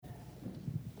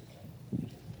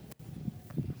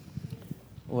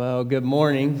Well, good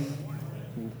morning.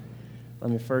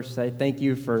 Let me first say thank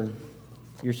you for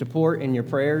your support and your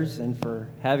prayers and for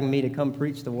having me to come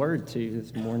preach the word to you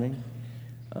this morning.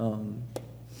 We're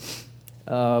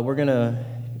going to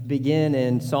begin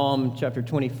in Psalm chapter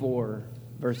 24,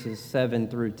 verses 7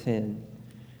 through 10.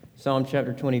 Psalm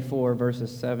chapter 24,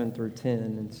 verses 7 through 10.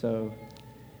 And so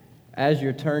as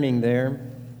you're turning there,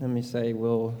 let me say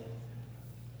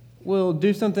We'll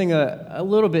do something a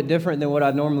little bit different than what I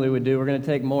normally would do. We're going to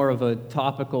take more of a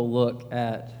topical look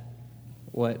at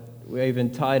what we've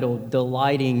entitled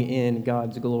Delighting in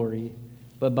God's Glory.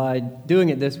 But by doing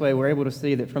it this way, we're able to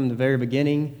see that from the very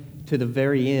beginning to the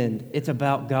very end, it's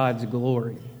about God's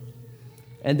glory.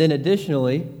 And then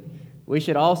additionally, we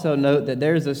should also note that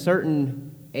there's a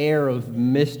certain air of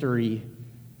mystery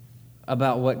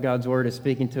about what God's Word is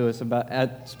speaking to us about.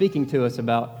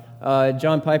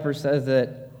 John Piper says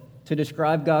that to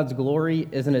describe God's glory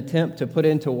is an attempt to put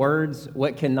into words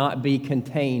what cannot be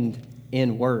contained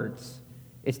in words.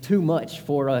 It's too much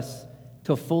for us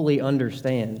to fully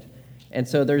understand. And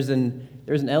so there's an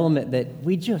element that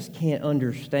we just can't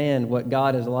understand what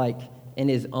God is like in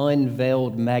His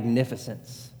unveiled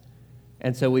magnificence.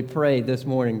 And so we pray this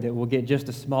morning that we'll get just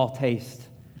a small taste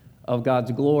of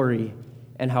God's glory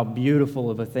and how beautiful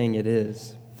of a thing it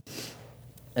is.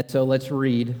 And so let's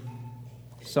read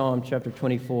Psalm chapter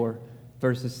 24,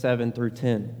 verses 7 through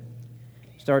 10.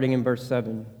 Starting in verse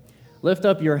 7. Lift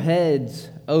up your heads,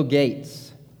 O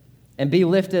gates, and be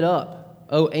lifted up,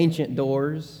 O ancient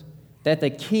doors, that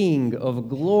the King of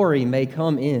glory may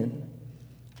come in.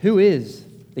 Who is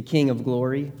the King of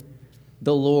glory?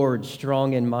 The Lord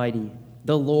strong and mighty,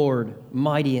 the Lord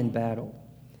mighty in battle.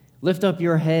 Lift up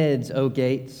your heads, O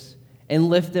gates, and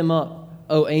lift them up,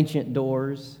 O ancient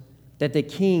doors, that the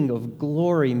King of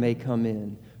glory may come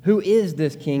in. Who is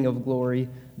this King of glory?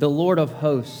 The Lord of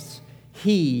hosts.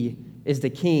 He is the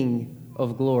King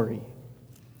of glory.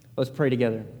 Let's pray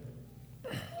together.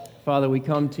 Father, we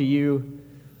come to you,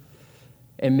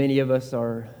 and many of us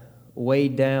are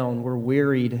weighed down. We're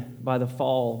wearied by the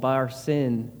fall, by our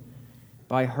sin,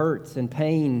 by hurts and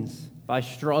pains, by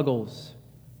struggles.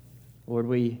 Lord,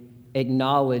 we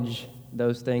acknowledge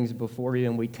those things before you,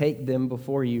 and we take them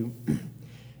before you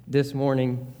this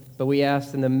morning, but we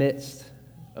ask in the midst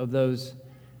of those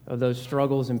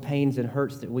struggles and pains and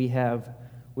hurts that we have,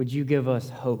 would you give us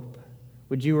hope?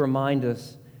 Would you remind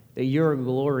us that your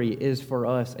glory is for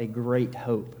us a great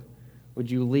hope?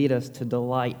 Would you lead us to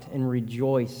delight and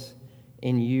rejoice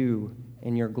in you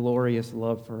and your glorious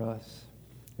love for us?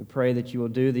 We pray that you will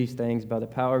do these things by the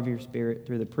power of your Spirit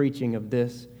through the preaching of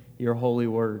this, your holy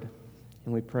word.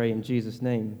 And we pray in Jesus'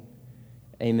 name,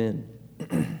 amen.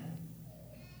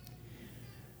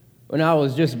 When I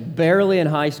was just barely in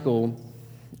high school,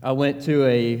 I went to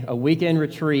a weekend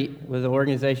retreat with an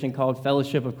organization called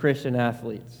Fellowship of Christian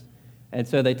Athletes. And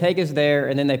so they take us there,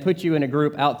 and then they put you in a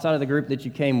group outside of the group that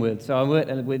you came with. So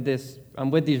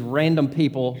I'm with these random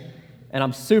people, and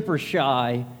I'm super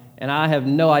shy, and I have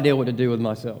no idea what to do with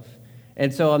myself.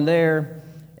 And so I'm there,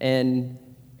 and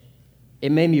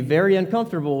it made me very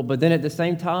uncomfortable, but then at the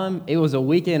same time, it was a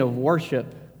weekend of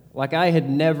worship like I had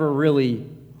never really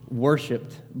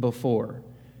worshipped before.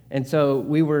 And so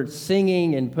we were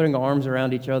singing and putting our arms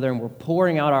around each other, and we're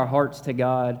pouring out our hearts to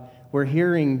God. We're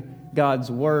hearing God's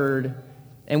word,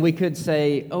 and we could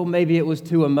say, oh, maybe it was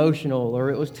too emotional,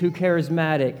 or it was too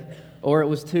charismatic, or it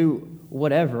was too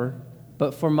whatever.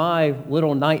 But for my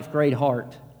little ninth grade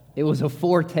heart, it was a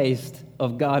foretaste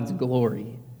of God's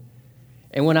glory.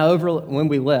 And when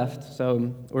we left,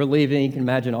 so we're leaving, you can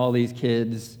imagine all these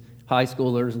kids, high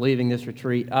schoolers leaving this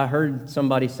retreat, I heard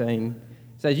somebody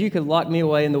says, you could lock me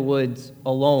away in the woods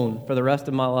alone for the rest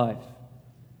of my life.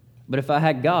 But if I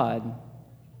had God,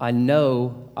 I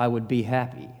know I would be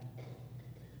happy.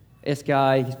 This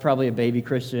guy, he's probably a baby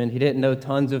Christian. He didn't know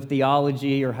tons of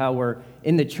theology or how we're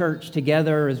in the church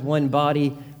together as one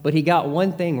body, but he got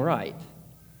one thing right.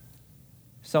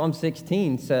 Psalm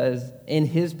 16 says, in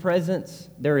his presence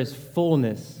there is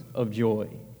fullness of joy.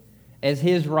 At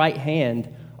his right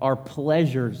hand are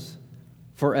pleasures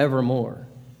forevermore.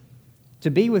 To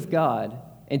be with God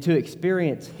and to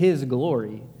experience his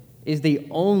glory is the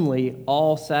only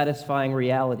all-satisfying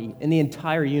reality in the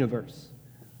entire universe.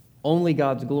 Only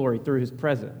God's glory through his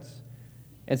presence.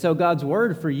 And so God's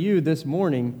word for you this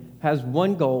morning has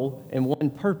one goal and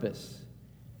one purpose.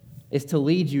 It's to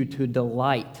lead you to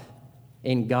delight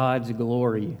in God's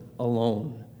glory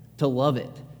alone, to love it,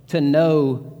 to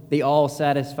know the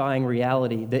all-satisfying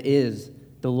reality that is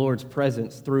the Lord's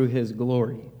presence through his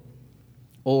glory.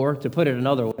 Or, to put it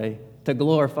another way, to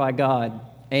glorify God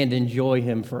and enjoy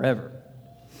him forever.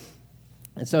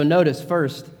 And so notice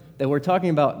first that we're talking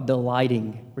about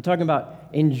delighting. We're talking about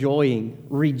enjoying,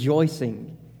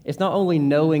 rejoicing. It's not only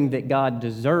knowing that God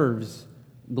deserves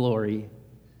glory,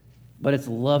 but it's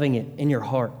loving it in your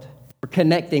heart. We're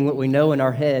connecting what we know in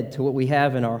our head to what we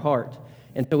have in our heart.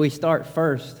 And so we start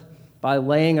first by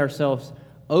laying ourselves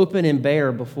open and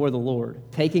bare before the Lord,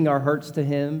 taking our hurts to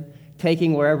Him,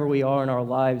 taking wherever we are in our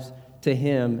lives to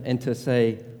Him, and to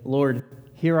say, Lord,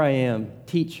 here I am,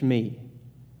 teach me.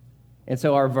 And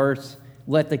so our verse,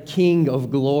 let the King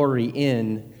of glory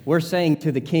in. We're saying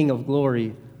to the King of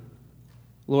glory,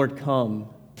 Lord, come,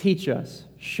 teach us,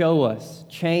 show us,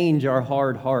 change our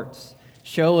hard hearts,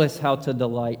 show us how to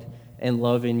delight and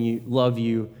love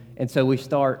you. And so we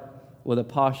start with a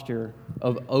posture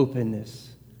of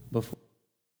openness before.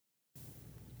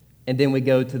 And then we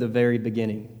go to the very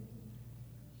beginning.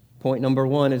 Point number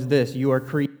one is this: you are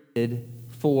created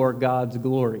for God's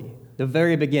glory. The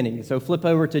very beginning. So flip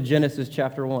over to Genesis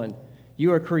chapter 1.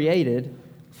 You are created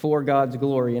for God's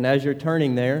glory. And as you're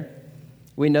turning there,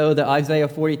 we know that Isaiah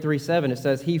 43:7, it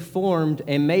says, He formed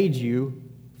and made you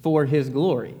for His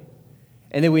glory.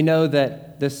 And then we know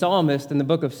that the psalmist in the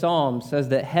book of Psalms says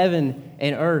that heaven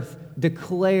and earth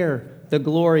declare the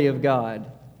glory of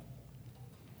God.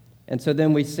 And so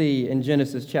then we see in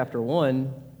Genesis chapter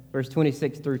 1, verse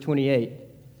 26 through 28,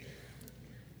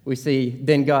 we see,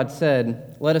 then God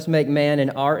said, let us make man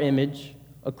in our image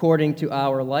according to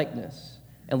our likeness,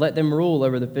 and let them rule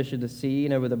over the fish of the sea,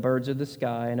 and over the birds of the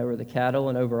sky, and over the cattle,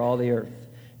 and over all the earth,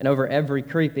 and over every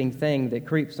creeping thing that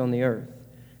creeps on the earth.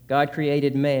 God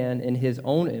created man in His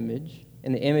own image.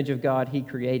 In the image of God He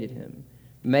created him.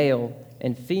 Male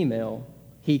and female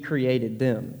He created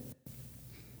them.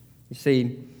 You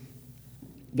see,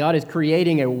 God is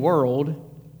creating a world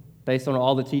based on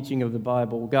all the teaching of the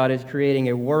Bible. God is creating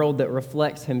a world that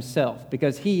reflects Himself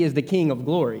because He is the King of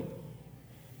glory.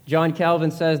 John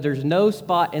Calvin says there's no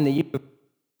spot in the universe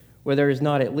where there is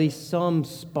not at least some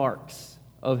sparks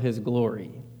of His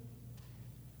glory.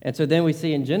 And so then we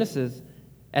see in Genesis,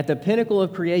 at the pinnacle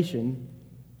of creation,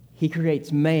 He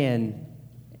creates man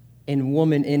and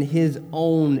woman in His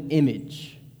own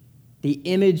image, the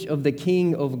image of the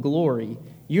King of glory.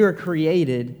 You are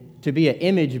created to be an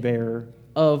image bearer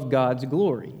of God's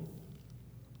glory.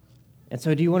 And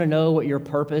so do you want to know what your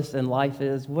purpose in life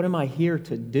is? What am I here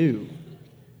to do?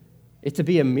 It's to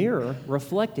be a mirror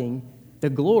reflecting the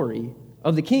glory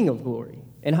of the King of glory.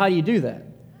 And how do you do that?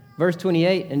 Verse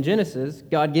 28 in Genesis,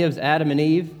 God gives Adam and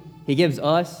Eve, He gives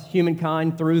us,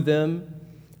 humankind, through them,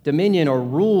 dominion or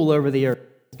rule over the earth.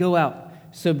 Go out,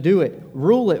 subdue it,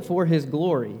 rule it for His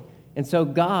glory. And so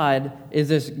God is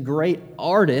this great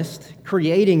artist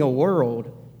creating a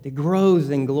world that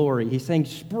grows in glory. He's saying,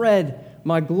 spread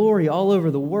my glory all over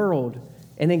the world.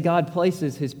 And then God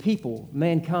places His people,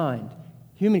 mankind,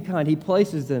 humankind, He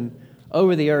places them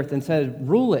over the earth and says,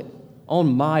 rule it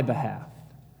on my behalf.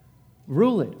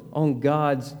 Rule it on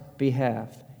God's behalf.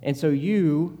 And so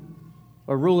you,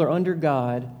 a ruler under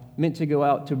God, meant to go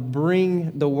out to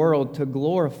bring the world to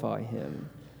glorify Him.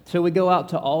 So we go out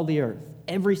to all the earth,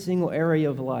 every single area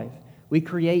of life. We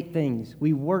create things.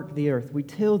 We work the earth. We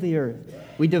till the earth.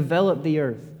 We develop the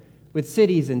earth with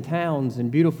cities and towns and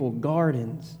beautiful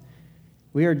gardens.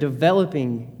 We are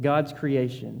developing God's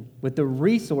creation with the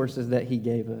resources that He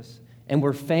gave us, and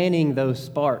we're fanning those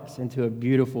sparks into a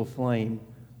beautiful flame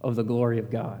of the glory of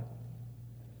God.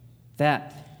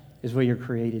 That is what you're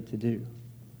created to do,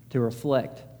 to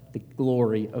reflect the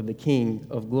glory of the King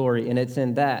of glory. And it's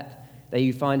in that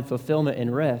you find fulfillment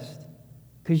and rest,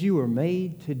 because you were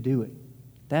made to do it.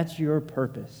 That's your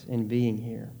purpose in being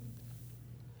here.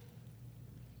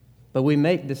 But we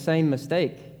make the same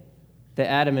mistake that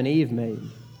Adam and Eve made,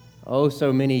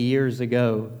 so many years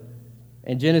ago.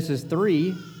 In Genesis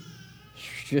 3,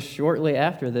 just shortly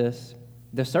after this,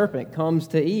 the serpent comes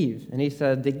to Eve, and he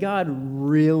said, did God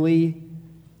really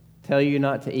tell you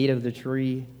not to eat of the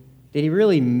tree? Did He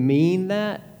really mean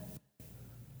that?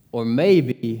 Or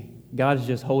maybe God's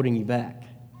just holding you back.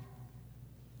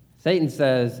 Satan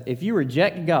says, if you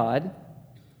reject God,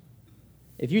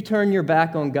 if you turn your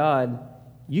back on God,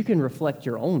 you can reflect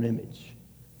your own image.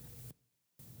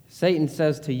 Satan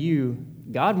says to you,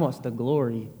 God wants the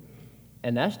glory,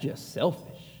 and that's just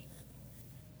selfish.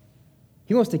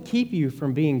 He wants to keep you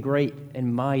from being great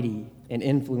and mighty and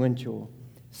influential.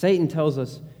 Satan tells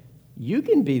us, you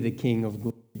can be the King of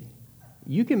glory.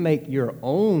 You can make your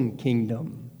own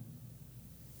kingdom.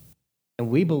 And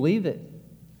we believe it,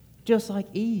 just like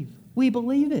Eve. We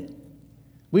believe it.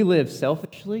 We live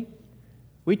selfishly.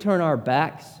 We turn our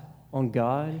backs on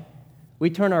God. We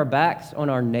turn our backs on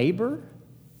our neighbor.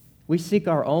 We seek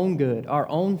our own good, our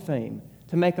own fame,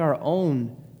 to make our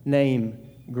own name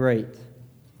great.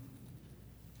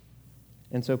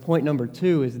 And so point number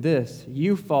 2 is this: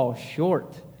 you fall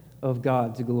short of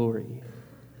God's glory.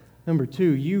 Number 2,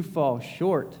 you fall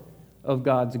short of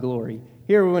God's glory.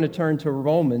 Here we're going to turn to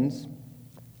Romans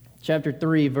chapter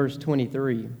 3, verse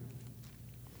 23.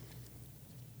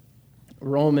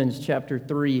 Romans chapter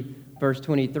 3, verse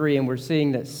 23, and we're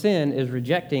seeing that sin is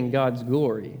rejecting God's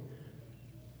glory.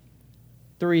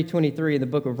 3:23 in the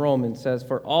book of Romans says,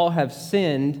 "For all have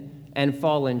sinned and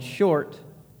fallen short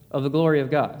of the glory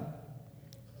of God."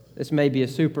 This may be a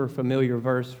super familiar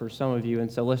verse for some of you,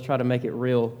 and so let's try to make it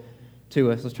real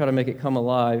to us. Let's try to make it come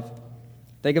alive.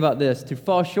 Think about this. To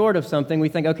fall short of something, we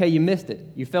think, okay, you missed it.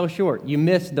 You fell short. You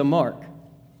missed the mark.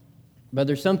 But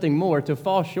there's something more. To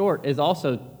fall short is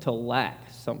also to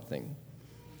lack something.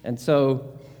 And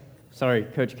so, sorry,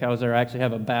 Coach Kauser, I actually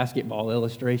have a basketball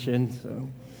illustration, so...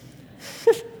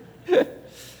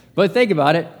 But think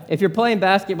about it. If you're playing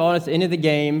basketball and it's the end of the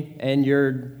game and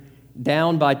you're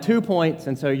down by 2 points,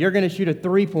 and so you're going to shoot a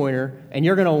three-pointer and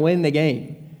you're going to win the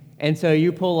game. And so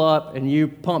you pull up and you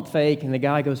pump fake and the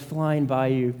guy goes flying by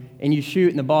you and you shoot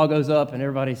and the ball goes up and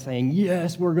everybody's saying,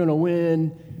 yes, we're going to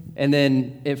win. And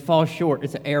then it falls short.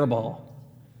 It's an air ball.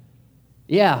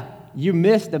 Yeah, you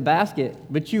missed the basket,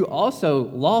 but you also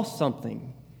lost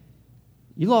something.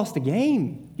 You lost the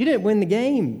game. You didn't win the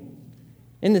game.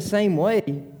 In the same way,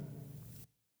 you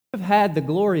have had the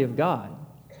glory of God.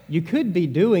 You could be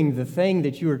doing the thing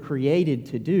that you were created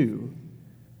to do,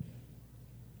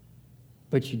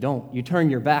 but you don't. You turn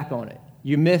your back on it.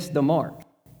 You miss the mark.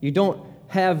 You don't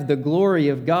have the glory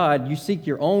of God. You seek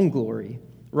your own glory.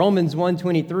 Romans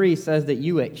 1:23 says that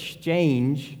you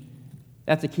exchange,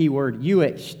 that's a key word, you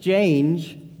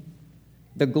exchange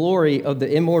the glory of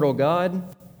the immortal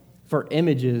God for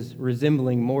images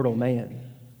resembling mortal man.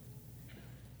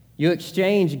 You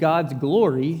exchange God's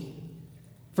glory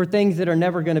for things that are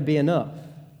never going to be enough.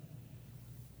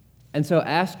 And so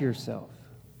ask yourself,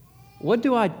 what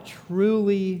do I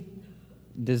truly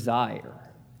desire?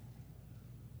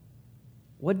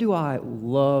 What do I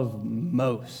love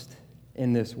most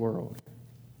in this world?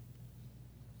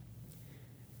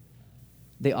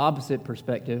 The opposite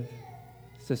perspective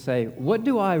is to say, what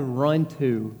do I run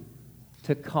to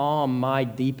calm my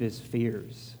deepest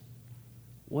fears?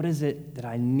 What is it that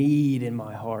I need in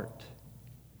my heart?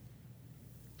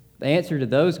 The answer to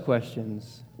those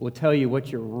questions will tell you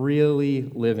what you're really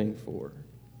living for.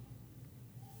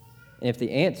 And if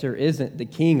the answer isn't the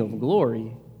King of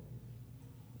Glory,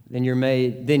 then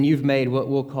you've made what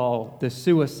we'll call the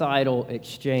suicidal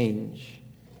exchange.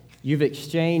 You've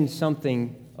exchanged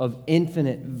something of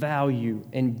infinite value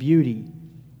and beauty,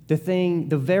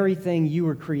 the very thing you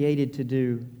were created to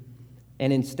do,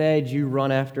 and instead you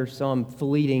run after some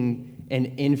fleeting and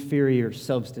inferior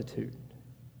substitute.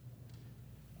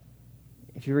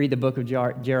 If you read the book of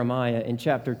Jeremiah, in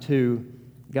chapter 2,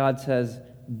 God says,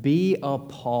 be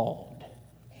appalled,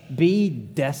 be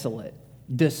desolate,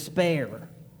 despair.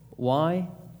 Why?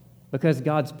 Because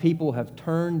God's people have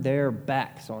turned their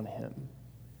backs on him.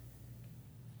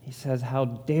 He says, how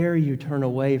dare you turn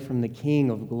away from the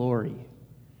King of Glory?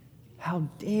 How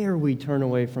dare we turn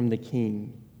away from the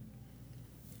King?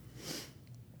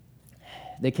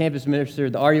 The campus minister,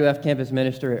 the RUF campus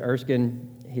minister at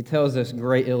Erskine, he tells this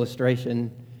great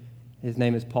illustration. His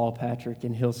name is Paul Patrick,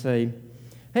 and he'll say,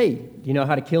 hey, do you know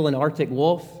how to kill an Arctic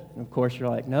wolf? And of course, you're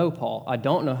like, no, Paul, I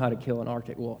don't know how to kill an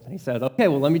Arctic wolf. And he says, okay,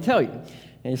 well, let me tell you.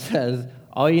 And he says,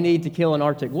 all you need to kill an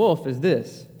Arctic wolf is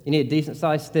this. You need a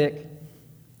decent-sized stick,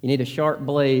 you need a sharp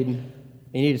blade, and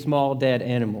you need a small dead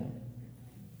animal.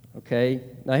 Okay?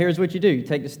 Now, here's what you do. You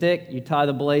take the stick, you tie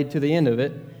the blade to the end of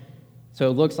it, so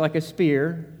it looks like a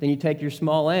spear. Then you take your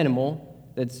small animal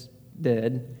that's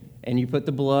dead, and you put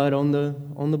the blood on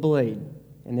the blade.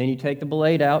 And then you take the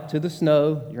blade out to the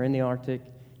snow. You're in the Arctic.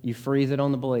 You freeze it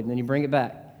on the blade, and then you bring it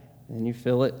back. And then you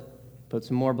fill it, put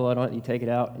some more blood on it, you take it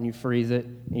out, and you freeze it.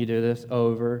 And you do this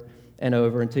over and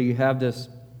over until you have this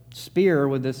spear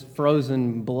with this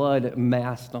frozen blood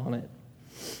massed on it.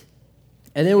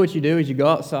 And then what you do is you go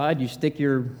outside, you stick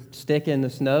your stick in the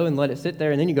snow and let it sit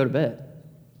there, and then you go to bed.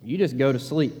 You just go to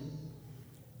sleep.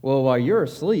 Well, while you're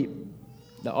asleep,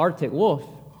 the Arctic wolf,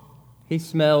 he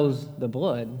smells the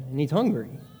blood, and he's hungry.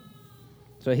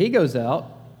 So he goes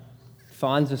out,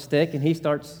 finds a stick, and he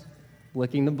starts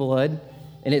licking the blood,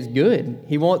 and it's good.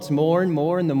 He wants more and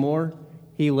more, and the more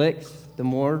he licks, the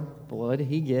more blood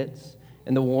he gets,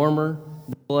 and the warmer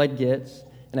the blood gets.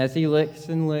 And as he licks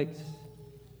and licks,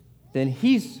 then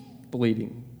he's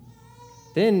bleeding.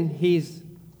 Then he's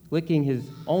licking his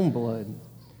own blood,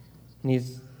 and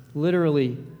he's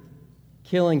literally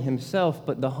killing himself,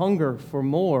 but the hunger for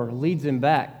more leads him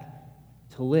back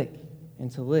to lick and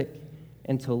to lick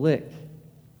and to lick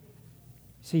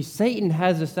See, Satan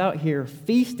has us out here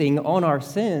feasting on our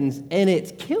sins, and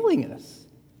it's killing us.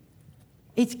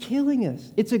 It's killing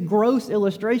us. It's a gross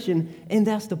illustration, and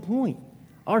that's the point.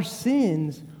 Our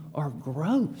sins are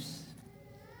gross.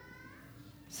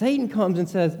 Satan comes and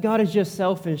says, God is just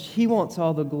selfish. He wants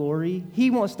all the glory.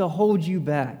 He wants to hold you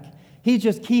back. He's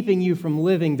just keeping you from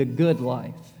living the good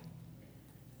life.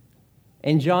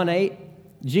 In John 8,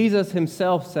 Jesus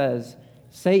himself says,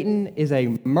 Satan is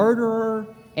a murderer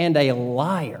and a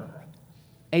liar.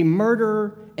 A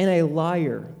murderer and a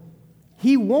liar.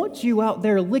 He wants you out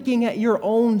there looking at your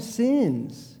own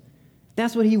sins.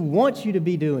 That's what he wants you to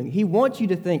be doing. He wants you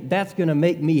to think, that's going to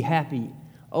make me happy.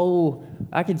 Oh,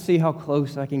 I can see how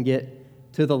close I can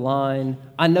get to the line.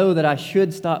 I know that I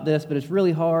should stop this, but it's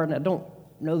really hard, and I don't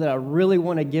know that I really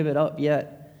want to give it up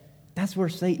yet. That's where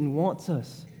Satan wants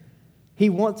us. He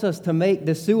wants us to make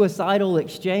the suicidal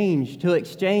exchange, to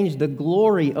exchange the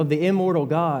glory of the immortal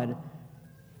God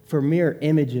for mere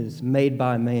images made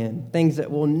by man, things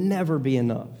that will never be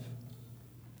enough.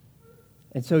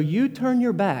 And so you turn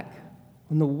your back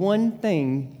on the one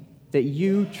thing that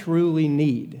you truly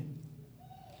need,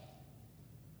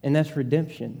 and that's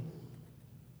redemption.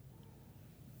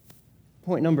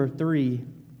 Point number 3,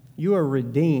 you are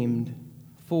redeemed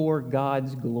for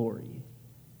God's glory.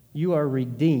 You are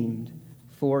redeemed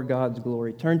for God's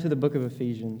glory. Turn to the book of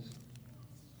Ephesians.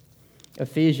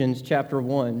 Ephesians chapter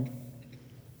 1,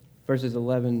 verses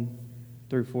 11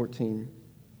 through 14.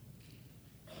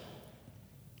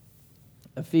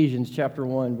 Ephesians chapter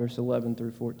 1, verse 11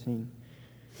 through 14.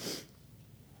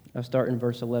 I'll start in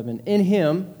verse 11. In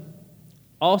him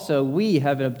also we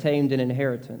have obtained an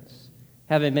inheritance,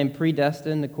 having been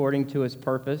predestined according to his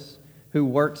purpose, who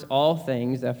works all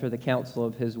things after the counsel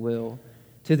of his will,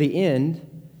 to the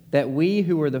end that we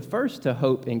who were the first to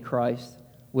hope in Christ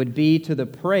would be to the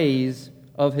praise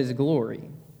of his glory.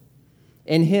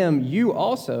 In him you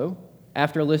also,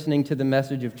 after listening to the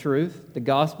message of truth, the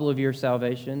gospel of your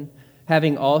salvation,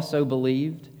 having also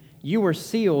believed, you were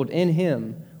sealed in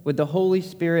him with the Holy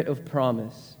Spirit of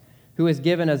promise, who is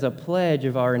given as a pledge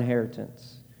of our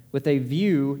inheritance, with a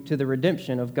view to the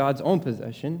redemption of God's own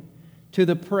possession, to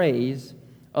the praise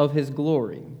of his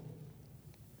glory.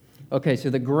 Okay, so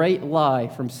the great lie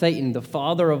from Satan, the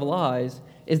father of lies,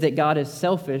 is that God is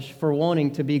selfish for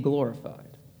wanting to be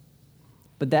glorified.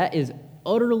 But that is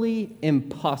utterly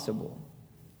impossible.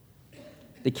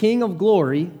 The King of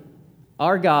glory,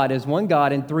 our God, is one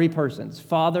God in three persons,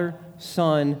 Father,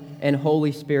 Son, and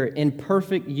Holy Spirit, in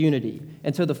perfect unity.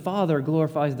 And so the Father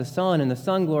glorifies the Son, and the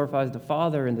Son glorifies the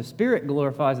Father, and the Spirit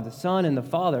glorifies the Son and the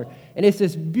Father. And it's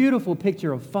this beautiful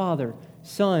picture of Father,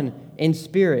 Son, and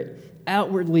Spirit,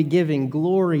 outwardly giving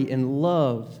glory and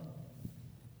love.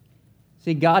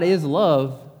 See, God is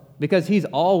love because he's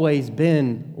always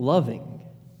been loving.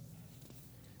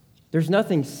 There's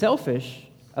nothing selfish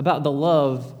about the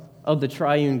love of the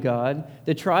triune God.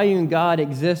 The triune God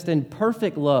exists in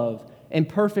perfect love, in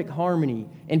perfect harmony,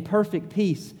 in perfect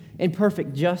peace, in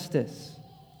perfect justice.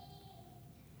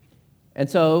 And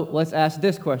so let's ask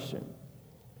this question.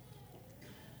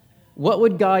 What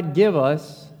would God give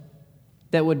us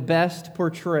that would best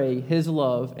portray his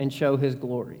love and show his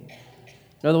glory?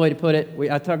 Another way to put it,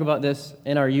 I talk about this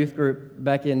in our youth group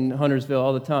back in Huntersville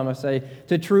all the time. I say,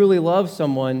 to truly love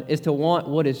someone is to want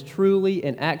what is truly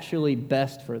and actually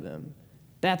best for them.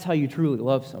 That's how you truly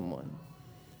love someone.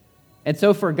 And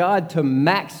so for God to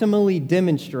maximally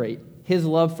demonstrate his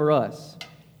love for us,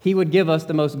 he would give us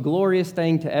the most glorious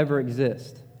thing to ever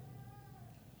exist.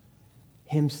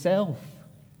 Himself.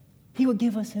 He would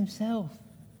give us himself.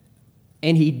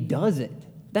 And he does it.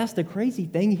 That's the crazy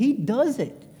thing. He does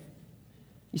it.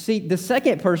 You see, the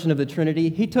second person of the Trinity,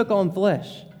 he took on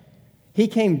flesh. He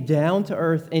came down to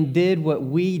earth and did what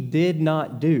we did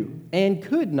not do and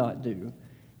could not do.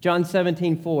 John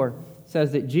 17:4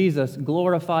 says that Jesus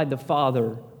glorified the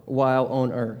Father while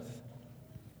on earth.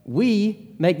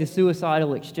 We make the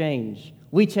suicidal exchange.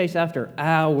 We chase after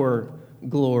our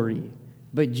glory.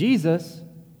 But Jesus,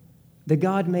 the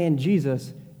God-man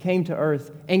Jesus, came to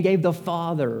earth and gave the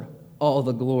Father all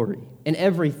the glory in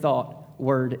every thought,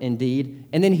 word, and deed.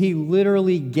 And then he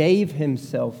literally gave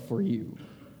himself for you.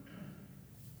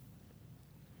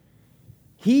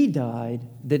 He died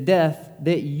the death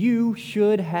that you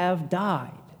should have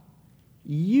died.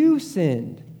 You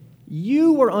sinned.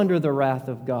 You were under the wrath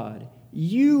of God.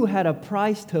 You had a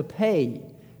price to pay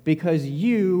because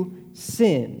you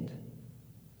sinned.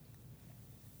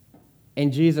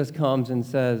 And Jesus comes and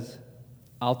says,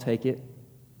 I'll take it.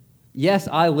 Yes,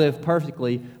 I live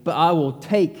perfectly, but I will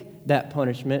take that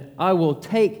punishment. I will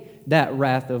take that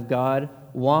wrath of God.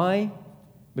 Why?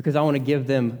 Because I want to give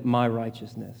them my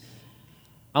righteousness.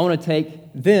 I want to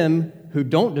take them who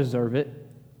don't deserve it,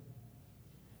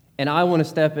 and I want to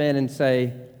step in and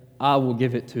say, I will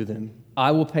give it to them.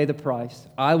 I will pay the price.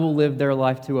 I will live their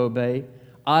life to obey.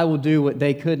 I will do what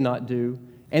they could not do,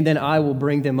 and then I will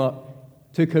bring them up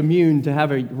to commune, to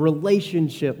have a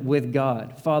relationship with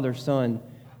God, Father, Son,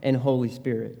 and Holy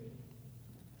Spirit.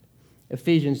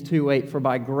 Ephesians 2:8, for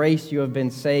by grace you have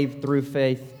been saved through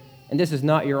faith, and this is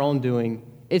not your own doing.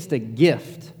 It's the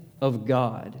gift of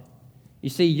God. You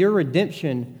see, your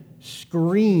redemption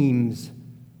screams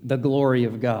the glory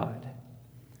of God.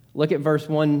 Look at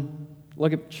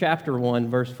chapter 1,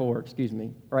 verse 4,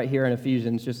 right here in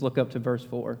Ephesians. Just look up to verse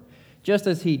 4. Just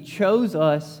as he chose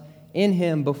us in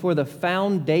him before the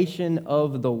foundation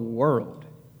of the world.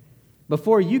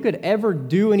 Before you could ever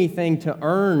do anything to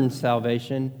earn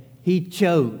salvation, he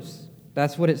chose.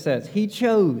 That's what it says. He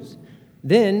chose.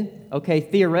 Then,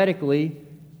 theoretically,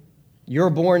 you're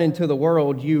born into the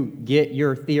world, you get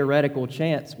your theoretical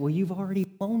chance. Well, you've already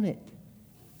blown it.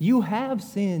 You have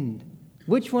sinned.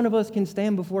 Which one of us can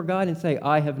stand before God and say,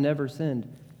 I have never sinned?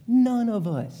 None of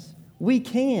us. We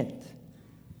can't.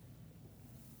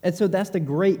 And so that's the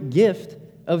great gift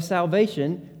of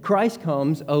salvation. Christ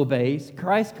comes, obeys.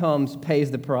 Christ comes,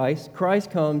 pays the price.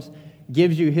 Christ comes,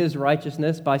 gives you his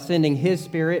righteousness by sending his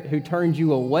Spirit who turns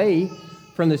you away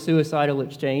from the suicidal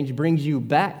exchange, brings you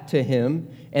back to him,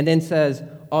 and then says,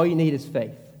 all you need is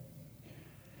faith.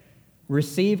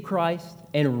 Receive Christ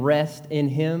and rest in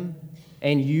him,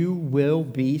 and you will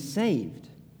be saved.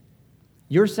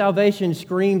 Your salvation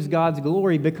screams God's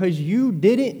glory because you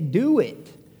didn't do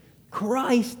it.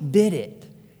 Christ did it,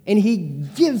 and he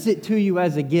gives it to you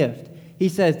as a gift. He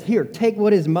says, here, take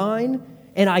what is mine,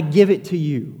 and I give it to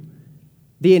you.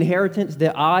 The inheritance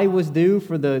that I was due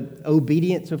for the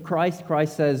obedience of Christ,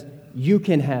 Christ says, you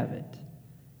can have it.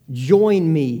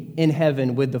 Join me in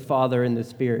heaven with the Father and the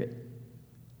Spirit.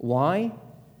 Why?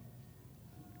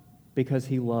 Because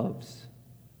he loves.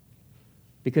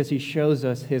 Because he shows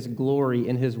us his glory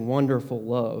and his wonderful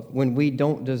love when we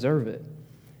don't deserve it.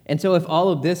 And so if all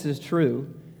of this is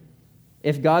true,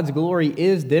 if God's glory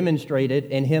is demonstrated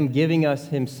in him giving us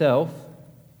himself,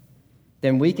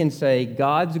 then we can say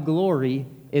God's glory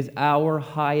is our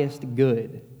highest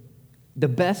good. The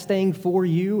best thing for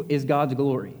you is God's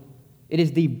glory. It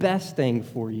is the best thing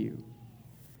for you.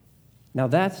 Now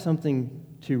that's something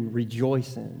to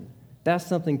rejoice in. That's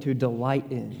something to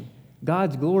delight in.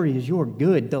 God's glory is your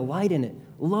good. Delight in it.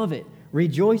 Love it.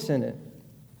 Rejoice in it.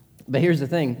 But here's the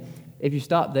thing. If you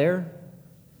stop there,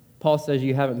 Paul says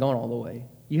you haven't gone all the way.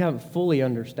 You haven't fully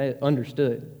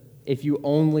understood if you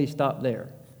only stop there.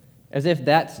 As if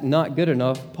that's not good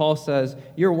enough, Paul says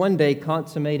you're one day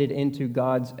consummated into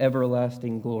God's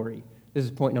everlasting glory. This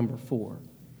is point number 4.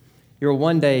 You're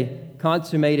one day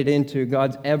consummated into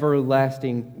God's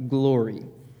everlasting glory.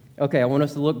 Okay, I want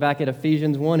us to look back at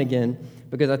Ephesians 1 again,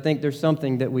 because I think there's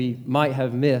something that we might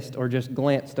have missed or just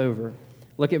glanced over.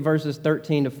 Look at verses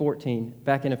 13 to 14,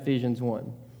 back in Ephesians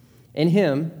 1. In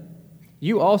him,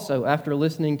 you also, after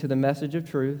listening to the message of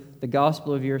truth, the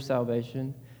gospel of your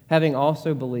salvation, having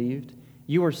also believed,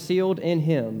 you are sealed in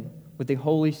him with the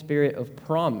Holy Spirit of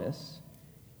promise,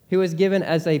 who is given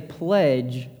as a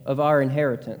pledge of our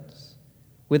inheritance,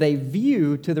 with a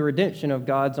view to the redemption of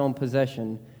God's own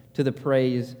possession, to the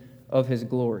praise of his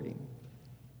glory.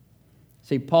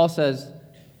 See, Paul says,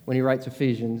 when he writes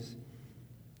Ephesians,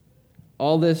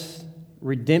 all this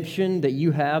redemption that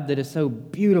you have that is so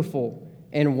beautiful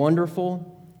and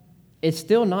wonderful, it's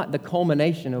still not the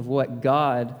culmination of what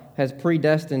God has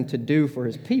predestined to do for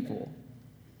his people.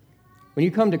 When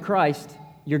you come to Christ,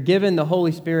 you're given the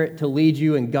Holy Spirit to lead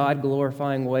you in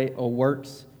God-glorifying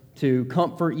works, to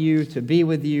comfort you, to be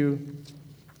with you,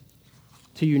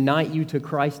 to unite you to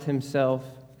Christ himself.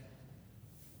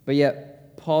 But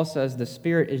yet, Paul says the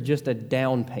Spirit is just a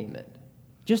down payment.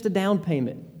 Just a down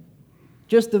payment.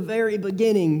 Just the very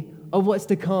beginning of what's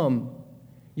to come.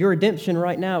 Your redemption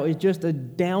right now is just a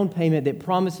down payment that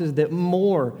promises that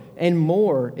more and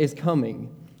more is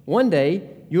coming. One day,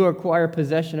 you'll acquire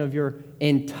possession of your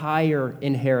entire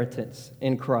inheritance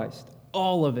in Christ.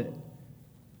 All of it.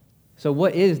 So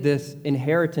what is this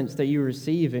inheritance that you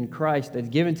receive in Christ that's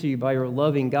given to you by your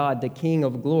loving God, the King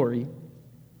of glory?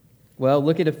 Well,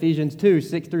 look at Ephesians 2,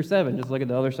 6 through 7. Just look at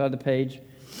the other side of the page.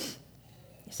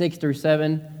 6 through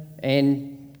 7,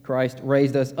 and Christ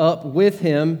raised us up with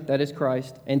him, that is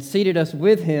Christ, and seated us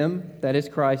with him, that is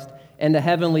Christ, in the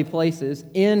heavenly places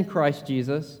in Christ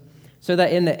Jesus, so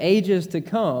that in the ages to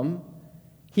come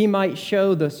he might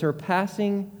show the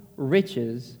surpassing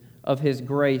riches of his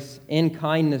grace in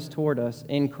kindness toward us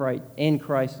in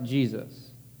Christ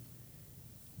Jesus.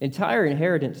 Entire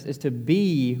inheritance is to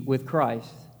be with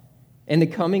Christ in the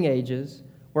coming ages,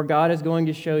 where God is going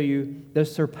to show you the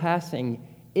surpassing,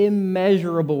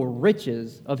 immeasurable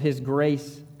riches of his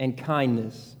grace and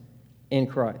kindness in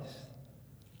Christ.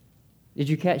 Did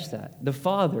you catch that? The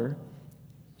Father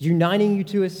uniting you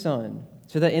to his Son,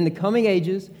 so that in the coming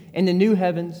ages, in the new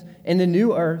heavens, in the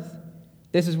new earth,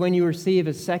 this is when you receive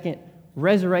a second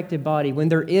resurrected body, when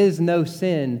there is no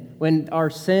sin, when our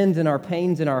sins and our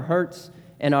pains and our hurts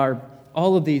and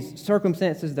all of these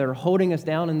circumstances that are holding us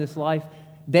down in this life,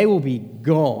 they will be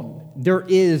gone. There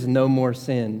is no more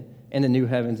sin in the new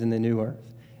heavens and the new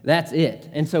earth. That's it.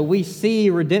 And so we see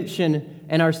redemption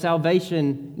and our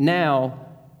salvation now.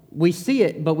 We see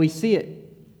it, but we see it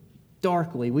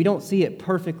darkly. We don't see it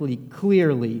perfectly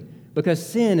clearly because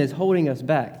sin is holding us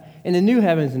back. In the new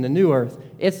heavens and the new earth,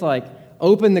 it's like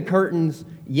open the curtains,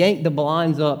 yank the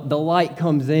blinds up, the light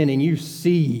comes in, and you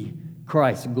see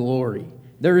Christ's glory.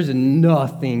 There is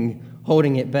nothing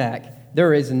holding it back.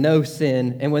 There is no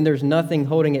sin. And when there's nothing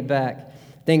holding it back,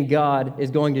 then God is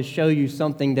going to show you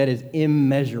something that is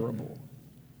immeasurable.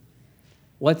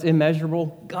 What's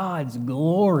immeasurable? God's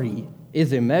glory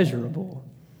is immeasurable.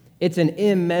 It's an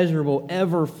immeasurable,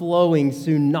 ever-flowing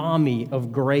tsunami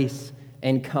of grace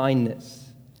and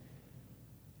kindness.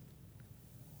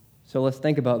 So let's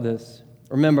think about this.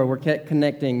 Remember, we're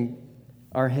connecting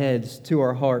our heads to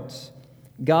our hearts.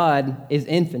 God is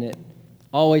infinite,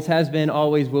 always has been,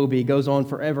 always will be, goes on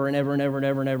forever and ever and ever and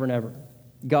ever and ever and ever.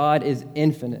 God is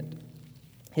infinite.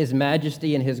 His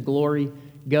majesty and his glory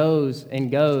goes and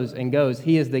goes and goes.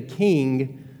 He is the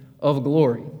King of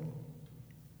glory.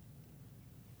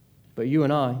 But you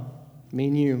and I, me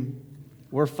and you,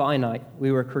 we're finite.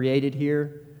 We were created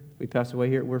here. We pass away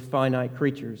here. We're finite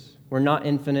creatures. We're not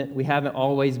infinite. We haven't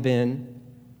always been.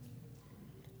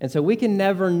 And so we can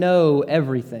never know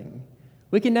everything.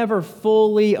 We can never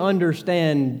fully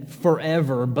understand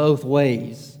forever both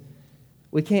ways.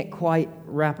 We can't quite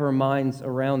wrap our minds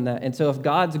around that. And so if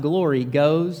God's glory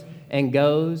goes and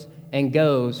goes and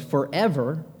goes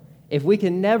forever, if we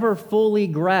can never fully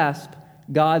grasp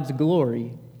God's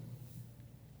glory,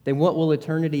 then what will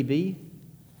eternity be?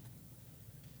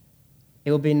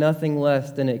 It will be nothing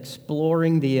less than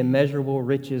exploring the immeasurable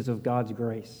riches of God's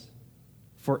grace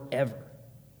forever.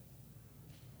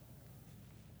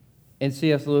 In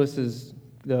C.S. Lewis's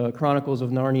The Chronicles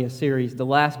of Narnia series, the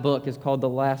last book is called The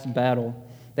Last Battle.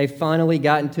 They've finally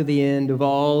gotten to the end of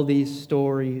all these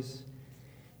stories,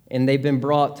 and they've been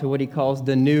brought to what he calls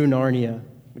the new Narnia,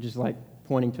 which is like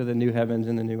pointing to the new heavens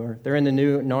and the new earth. They're in the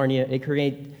new Narnia.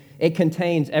 It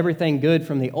contains everything good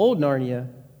from the old Narnia,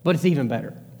 but it's even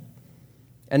better.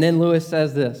 And then Lewis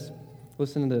says this.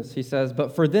 Listen to this. He says,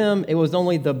 "But for them, it was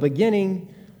only the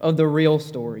beginning of the real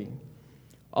story.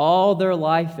 All their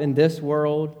life in this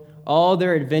world, all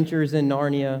their adventures in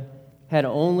Narnia, had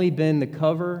only been the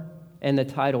cover and the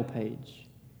title page.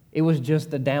 It was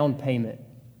just the down payment.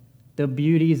 The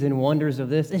beauties and wonders of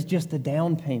this is just the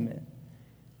down payment."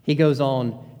 He goes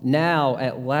on, "Now,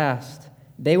 at last,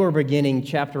 they were beginning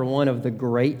chapter 1 of the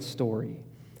great story,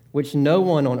 which no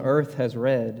one on earth has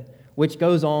read, which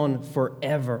goes on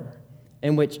forever,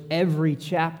 in which every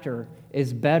chapter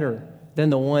is better than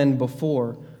the one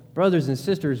before." Brothers and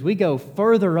sisters, we go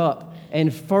further up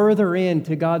and further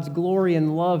into God's glory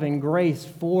and love and grace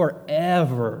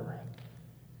forever.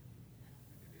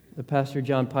 The Pastor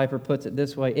John Piper puts it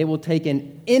this way: it will take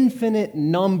an infinite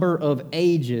number of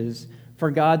ages for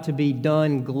God to be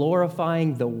done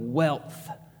glorifying the wealth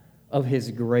of his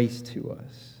grace to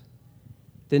us.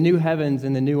 The new heavens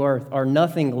and the new earth are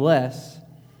nothing less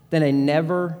than a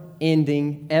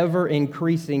never-ending,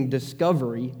 ever-increasing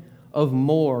discovery of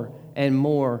more and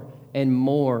more and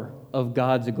more of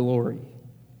God's glory,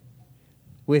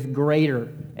 with greater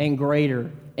and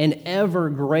greater and ever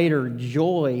greater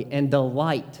joy and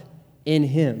delight in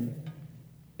him.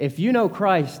 If you know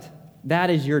Christ, that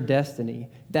is your destiny.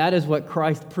 That is what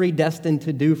Christ predestined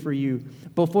to do for you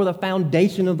before the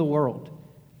foundation of the world.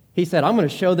 He said, "I'm going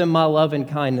to show them my love and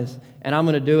kindness, and I'm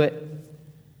going to do it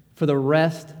for the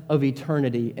rest of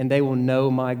eternity, and they will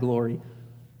know my glory."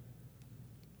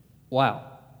 Wow.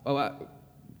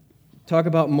 Talk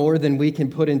about more than we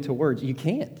can put into words. You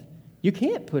can't. You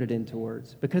can't put it into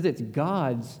words because it's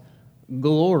God's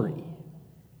glory.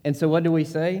 And so what do we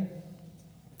say?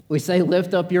 We say,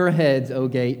 "Lift up your heads, O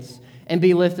gates, and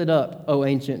be lifted up, O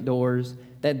ancient doors,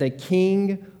 that the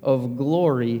King of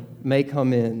glory may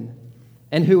come in."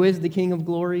 And who is the King of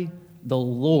glory? The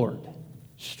Lord,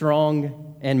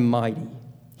 strong and mighty.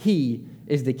 He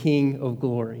is the King of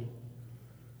glory.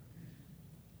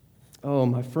 Oh,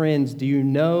 my friends, do you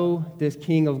know this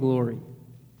King of glory?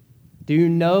 Do you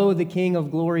know the King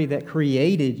of glory that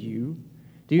created you?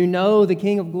 Do you know the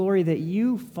King of glory that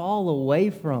you fall away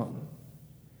from?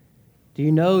 Do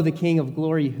you know the King of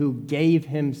glory who gave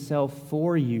himself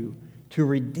for you to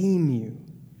redeem you?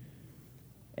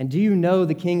 And do you know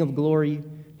the King of glory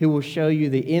who will show you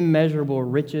the immeasurable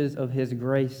riches of his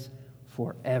grace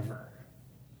forever?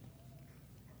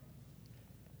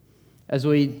 As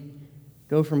we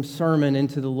go from sermon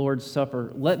into the Lord's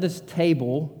Supper, let this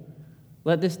table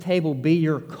be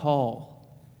your call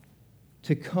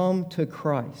to come to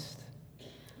Christ.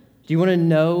 Do you want to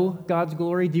know God's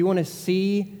glory? Do you want to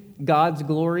see God's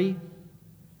glory?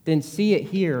 Then see it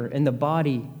here in the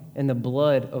body and the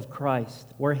blood of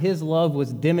Christ, where his love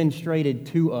was demonstrated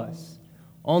to us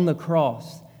on the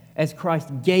cross as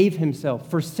Christ gave himself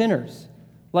for sinners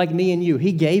like me and you.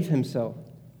 He gave himself.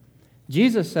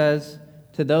 Jesus says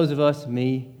to those of us,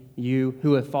 me, you,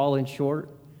 who have fallen short,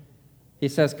 he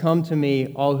says, "Come to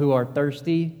me, all who are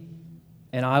thirsty,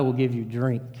 and I will give you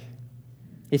drink."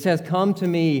 He says, "Come to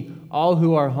me, all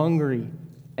who are hungry,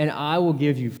 and I will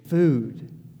give you food."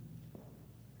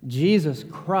 Jesus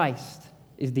Christ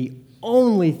is the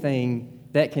only thing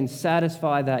that can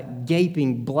satisfy that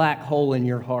gaping black hole in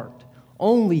your heart.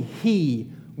 Only he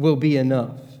will be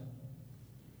enough.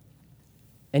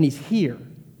 And he's here.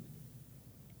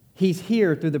 He's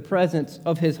here through the presence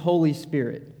of his Holy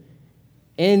Spirit.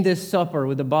 In this supper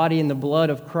with the body and the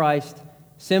blood of Christ,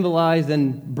 symbolized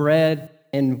in bread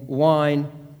and wine,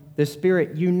 the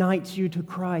Spirit unites you to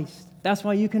Christ. That's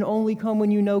why you can only come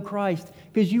when you know Christ,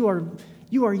 because you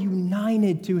are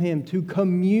united to him, to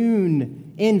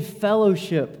commune in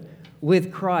fellowship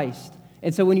with Christ.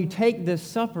 And so when you take this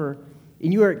supper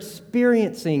and you are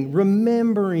experiencing,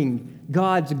 remembering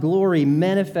God's glory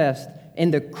manifest in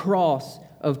the cross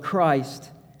of Christ,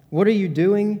 what are you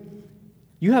doing?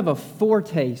 You have a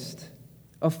foretaste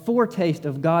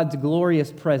of God's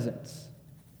glorious presence.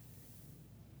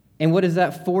 And what does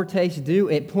that foretaste do?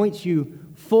 It points you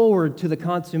forward to the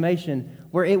consummation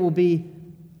where it will be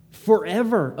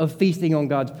forever of feasting on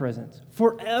God's presence,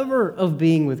 forever of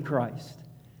being with Christ.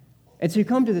 And so you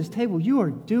come to this table, you are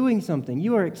doing something.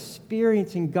 You are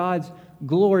experiencing God's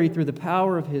glory through the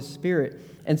power of his Spirit.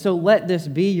 And so let this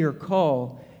be your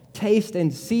call. Taste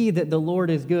and see that the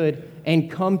Lord is good and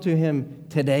come to him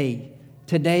today.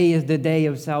 Today is the day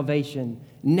of salvation.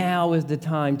 Now is the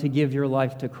time to give your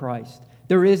life to Christ.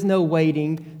 There is no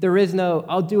waiting. There is no,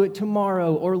 I'll do it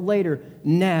tomorrow or later.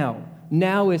 Now.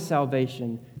 Now is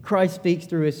salvation. Christ speaks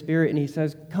through his Spirit and he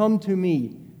says, "Come to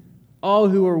me, all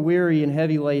who are weary and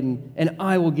heavy laden, and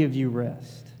I will give you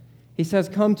rest." He says,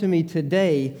 "Come to me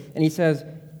today," and he says,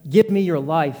 "Give me your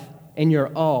life and your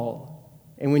all."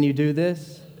 And when you do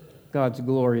this, God's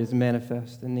glory is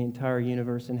manifest in the entire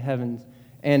universe, in heavens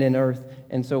and in earth.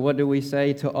 And so what do we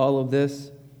say to all of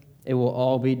this? It will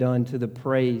all be done to the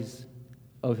praise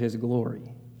of his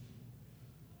glory.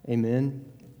 Amen.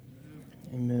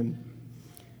 Amen.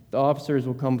 The officers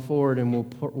will come forward and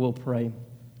we'll pray.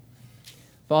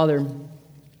 Father,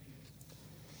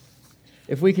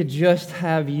 if we could just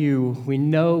have you, we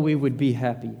know we would be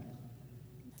happy.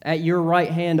 At your right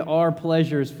hand are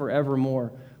pleasures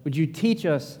forevermore. Would you teach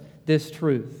us this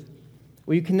truth?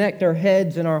 Will you connect our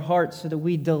heads and our hearts so that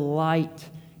we delight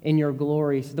in your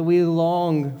glory, so that we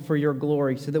long for your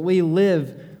glory, so that we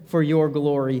live for your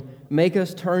glory? Make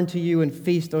us turn to you and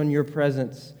feast on your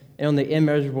presence and on the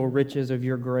immeasurable riches of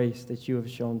your grace that you have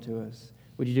shown to us.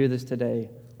 Would you do this today,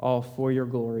 all for your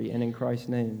glory, and in Christ's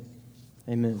name,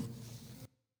 amen.